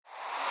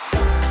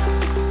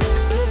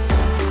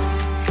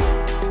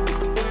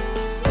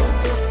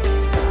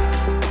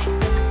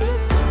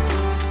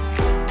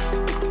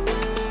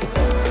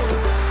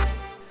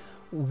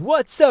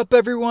What's up,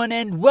 everyone,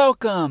 and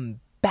welcome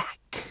back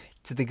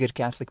to the Good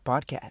Catholic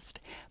Podcast.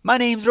 My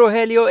name's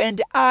Rogelio,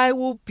 and I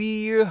will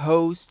be your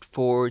host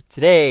for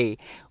today.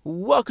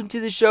 Welcome to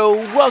the show.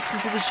 Welcome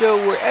to the show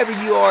wherever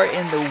you are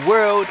in the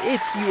world.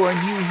 If you are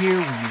new here,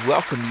 we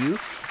welcome you.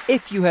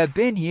 If you have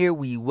been here,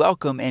 we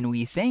welcome and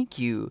we thank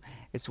you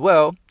as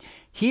well.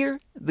 Here,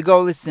 the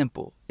goal is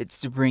simple.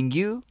 It's to bring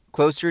you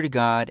closer to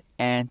God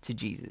and to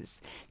Jesus.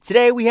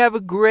 Today we have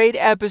a great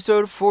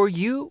episode for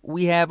you.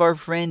 We have our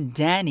friend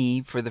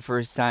Danny for the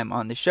first time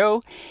on the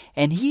show,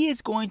 and he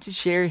is going to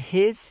share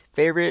his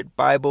favorite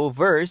Bible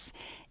verse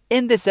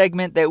in the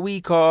segment that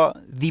we call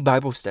the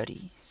Bible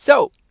Study.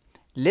 So,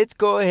 let's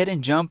go ahead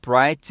and jump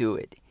right to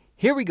it.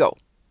 Here we go.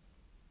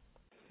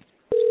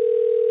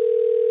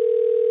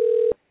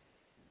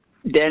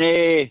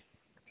 Danny.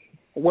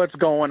 What's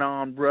going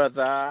on,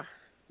 brother?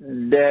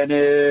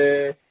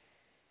 Danny.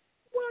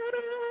 What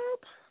up?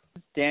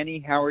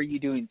 Danny, how are you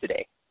doing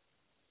today?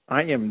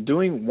 I am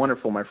doing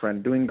wonderful, my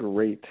friend. Doing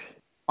great.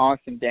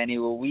 Awesome, Danny.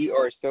 Well, we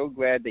are so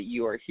glad that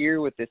you are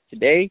here with us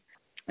today.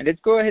 And let's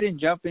go ahead and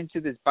jump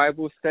into this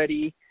Bible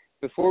study.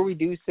 Before we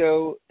do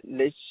so,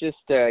 let's just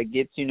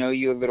get to know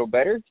you a little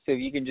better. So if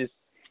you can just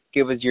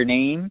give us your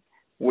name,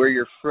 where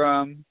you're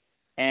from,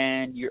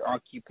 and your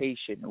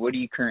occupation. What are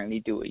you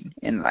currently doing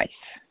in life?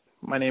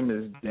 My name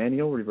is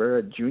Daniel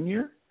Rivera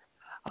Jr.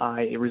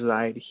 I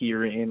reside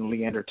here in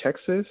Leander,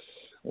 Texas,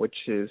 which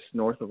is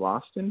north of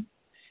Austin.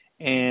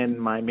 And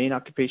my main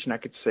occupation, I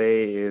could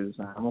say, is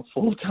I'm a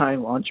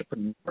full-time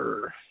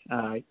entrepreneur.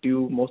 I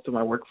do most of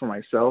my work for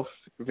myself,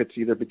 if it's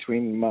either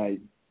between my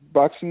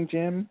boxing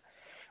gym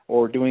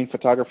or doing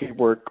photography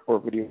work or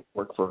video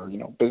work for,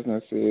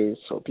 businesses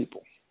or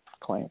people,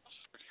 clients.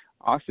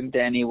 Awesome,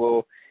 Danny.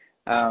 Well,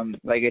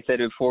 like I said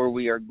before,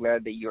 we are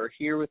glad that you are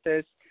here with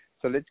us.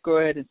 So let's go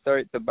ahead and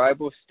start the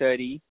Bible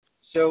study.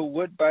 So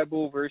what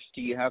Bible verse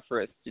do you have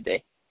for us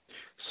today?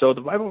 So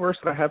the Bible verse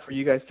that I have for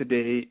you guys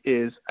today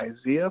is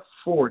Isaiah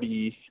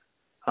 40,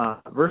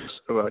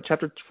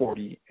 chapter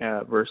 40,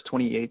 verse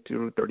 28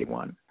 through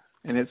 31.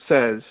 And it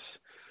says,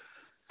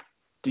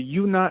 "Do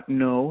you not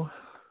know?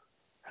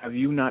 Have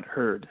you not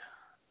heard?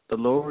 The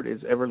Lord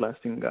is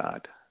everlasting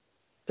God,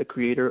 the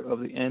creator of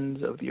the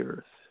ends of the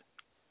earth.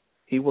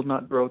 He will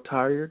not grow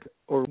tired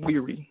or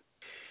weary,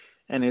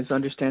 and his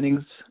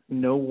understandings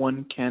no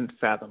one can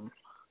fathom.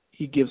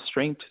 He gives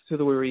strength to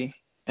the weary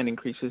and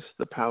increases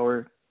the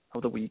power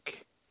of the weak.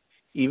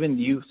 Even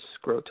youths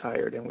grow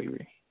tired and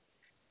weary,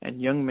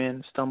 and young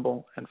men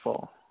stumble and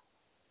fall.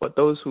 But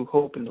those who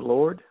hope in the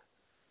Lord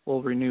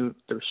will renew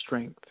their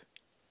strength.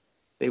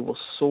 They will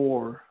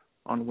soar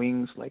on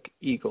wings like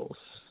eagles.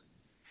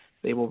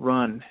 They will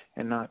run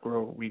and not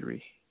grow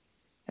weary,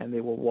 and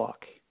they will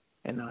walk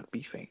and not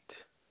be faint."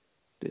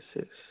 This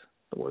is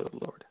the word of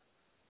the Lord.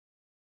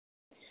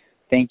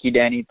 Thank you,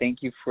 Danny.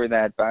 Thank you for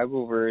that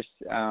Bible verse.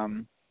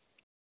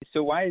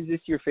 So why is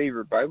this your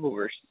favorite Bible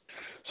verse?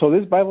 So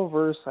this Bible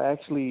verse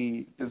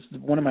is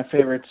one of my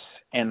favorites,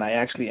 and I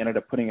actually ended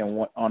up putting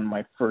it on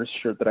my first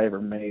shirt that I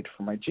ever made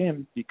for my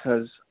gym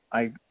because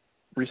I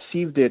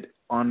received it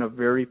on a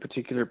very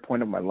particular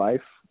point of my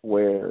life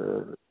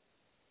where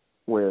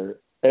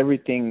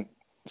everything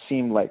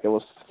seemed like it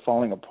was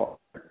falling apart.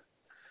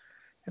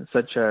 And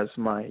such as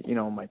my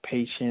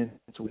patience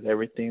with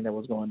everything that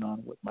was going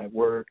on with my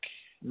work,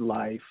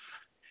 life,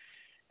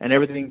 and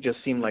everything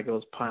just seemed like it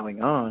was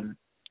piling on.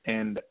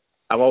 And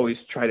I've always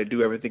tried to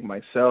do everything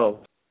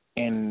myself.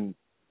 And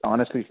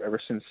honestly, ever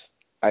since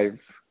I've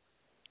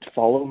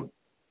followed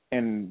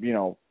and,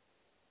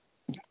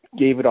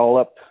 gave it all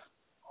up,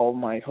 all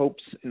my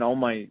hopes and all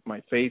my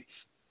faith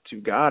to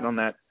God on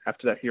that,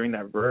 after that, hearing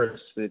that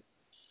verse, it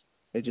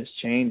just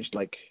changed.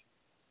 Like,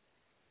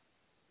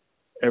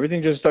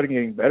 everything just started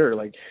getting better.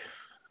 Like,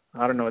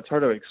 I don't know, it's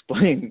hard to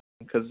explain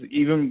because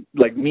even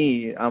like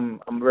me, I'm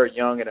very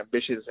young and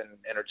ambitious and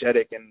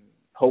energetic and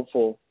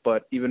hopeful,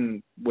 but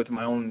even with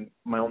my own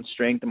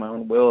strength and my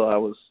own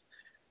will,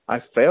 I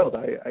failed.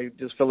 I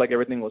just felt like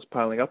everything was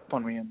piling up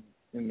on me,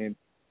 and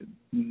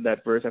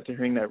that verse, after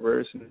hearing that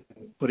verse and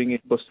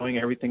bestowing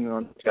everything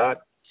on God,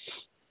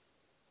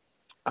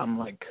 I'm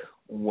like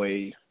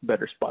way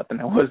better spot than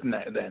I was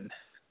then,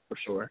 for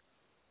sure.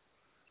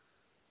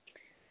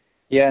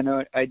 Yeah,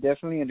 no, I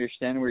definitely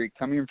understand where you're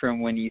coming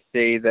from when you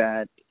say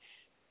that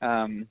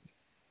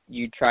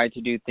you try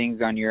to do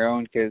things on your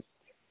own, because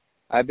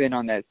I've been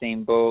on that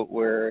same boat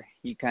where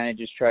you kind of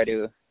just try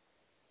to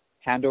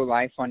handle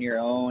life on your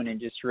own and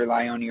just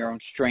rely on your own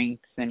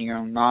strengths and your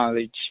own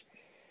knowledge.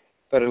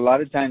 But a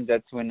lot of times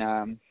that's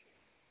when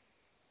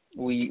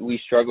we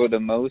struggle the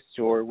most,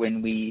 or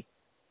when we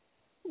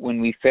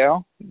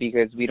fail,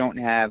 because we don't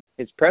have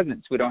His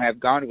presence. We don't have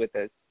God with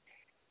us.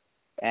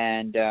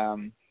 And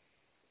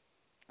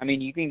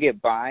you can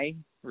get by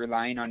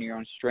relying on your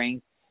own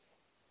strength,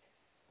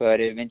 but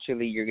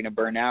eventually you're going to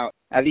burn out.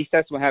 At least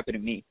that's what happened to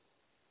me.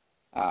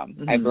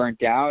 I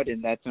burnt out,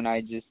 and that's when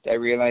I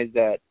realized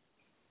that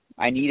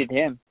I needed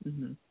Him.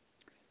 Mm-hmm.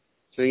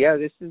 So yeah,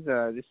 this is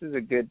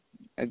a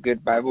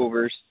good Bible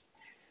verse.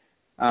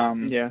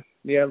 Yeah.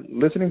 Yeah,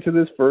 listening to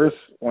this verse,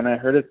 when I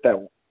heard it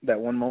that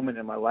one moment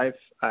in my life,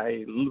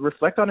 I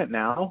reflect on it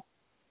now,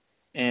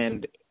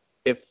 and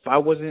if I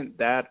wasn't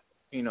that,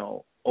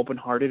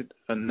 open-hearted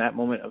in that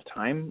moment of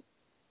time,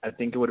 I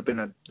think it would have been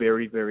a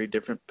very, very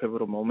different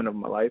pivotal moment of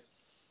my life.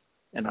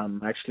 And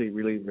I'm actually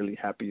really, really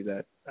happy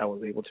that I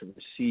was able to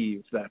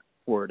receive that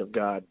word of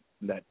God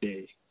that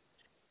day.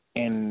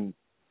 And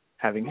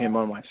having him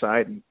on my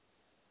side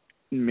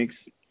makes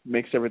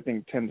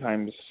everything 10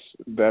 times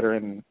better,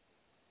 and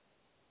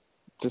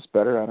just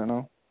better. I don't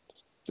know.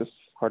 Just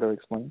hard to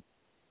explain.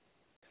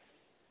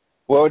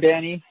 Well,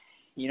 Danny,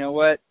 you know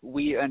what?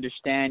 We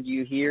understand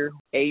you here.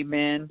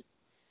 Amen.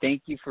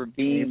 Thank you for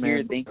being Amen,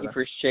 here. Thank you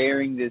for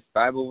sharing this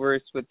Bible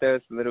verse with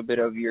us, a little bit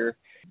of your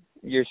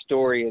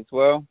story as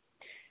well.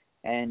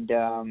 And,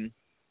 Danny,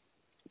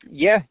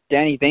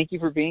 thank you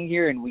for being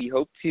here, and we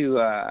hope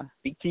to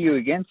speak to you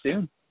again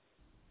soon.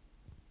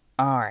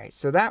 All right,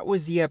 so that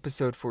was the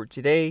episode for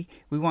today.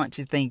 We want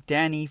to thank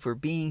Danny for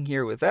being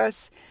here with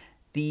us.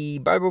 The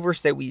Bible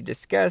verse that we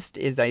discussed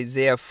is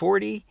Isaiah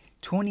 40,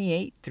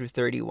 28 through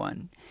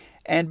 31.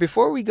 And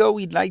before we go,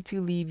 we'd like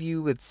to leave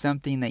you with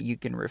something that you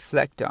can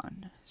reflect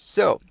on.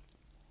 So,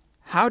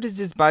 how does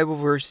this Bible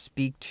verse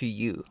speak to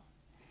you?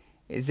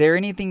 Is there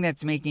anything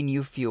that's making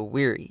you feel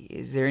weary?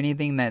 Is there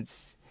anything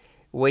that's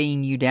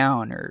weighing you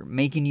down or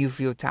making you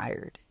feel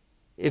tired?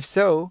 If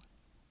so,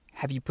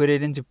 have you put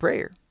it into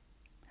prayer?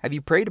 Have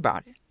you prayed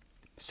about it?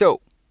 So,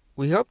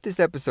 we hope this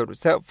episode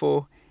was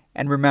helpful.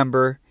 And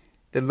remember,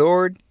 the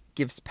Lord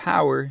gives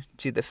power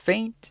to the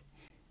faint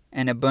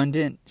and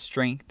abundant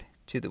strength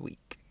to the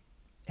weak.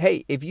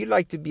 Hey, if you'd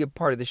like to be a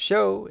part of the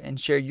show and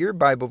share your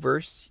Bible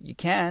verse, you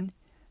can.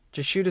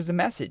 Just shoot us a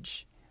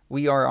message.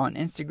 We are on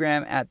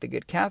Instagram at The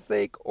Good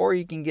Catholic, or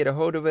you can get a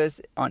hold of us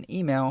on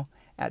email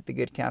at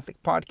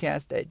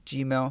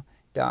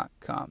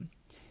thegoodcatholicpodcast@gmail.com.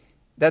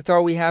 That's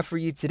all we have for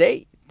you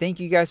today.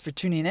 Thank you guys for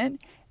tuning in,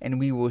 and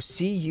we will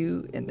see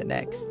you in the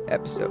next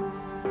episode.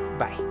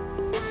 Bye.